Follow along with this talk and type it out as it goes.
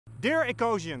Dear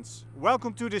Ecosians,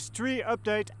 welcome to this tree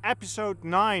update episode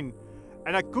 9.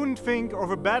 And I couldn't think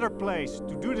of a better place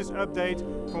to do this update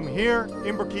from here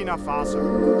in Burkina Faso.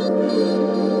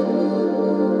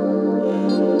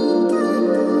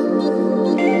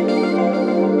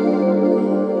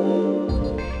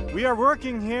 We are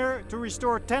working here to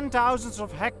restore 10,000s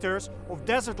of hectares of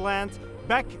desert land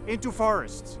back into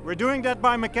forests. We're doing that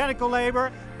by mechanical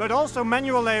labor, but also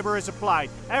manual labor is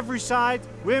applied. Every side,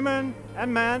 women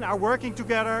and men are working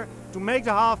together to make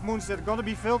the half moons that are going to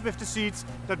be filled with the seeds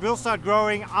that will start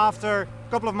growing after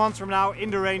a couple of months from now in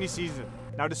the rainy season.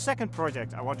 Now the second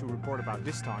project I want to report about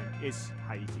this time is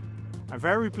Haiti. I'm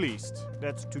very pleased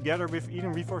that together with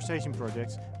Eden Reforestation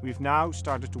Projects, we've now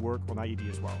started to work on Haiti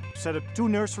as well. We've set up 2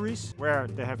 nurseries where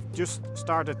they have just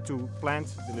started to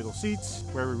plant the little seeds,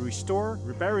 where we restore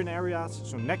riparian areas,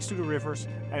 so next to the rivers,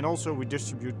 and also we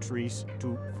distribute trees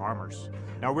to farmers.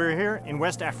 Now we're here in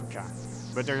West Africa,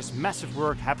 but there's massive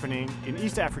work happening in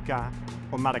East Africa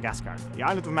on Madagascar. The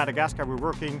island of Madagascar, we're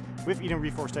working with Eden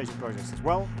Reforestation Projects as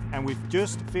well, and we've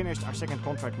just finished our second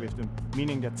contract with them,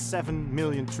 meaning that 7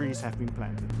 million trees have been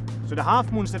planted. So the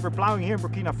half moons that we're plowing here in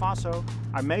Burkina Faso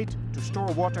are made to store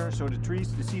water so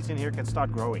the seeds in here can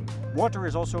start growing. Water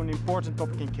is also an important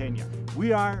topic in Kenya.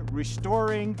 We are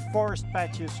restoring forest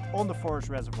patches on the forest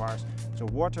reservoirs, so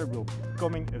water will be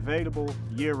becoming available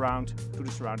year-round to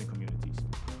the surrounding communities.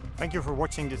 Thank you for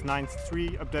watching this 9th tree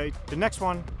update. The next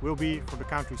one will be for the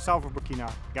country south of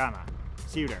Burkina, Ghana.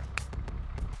 See you there.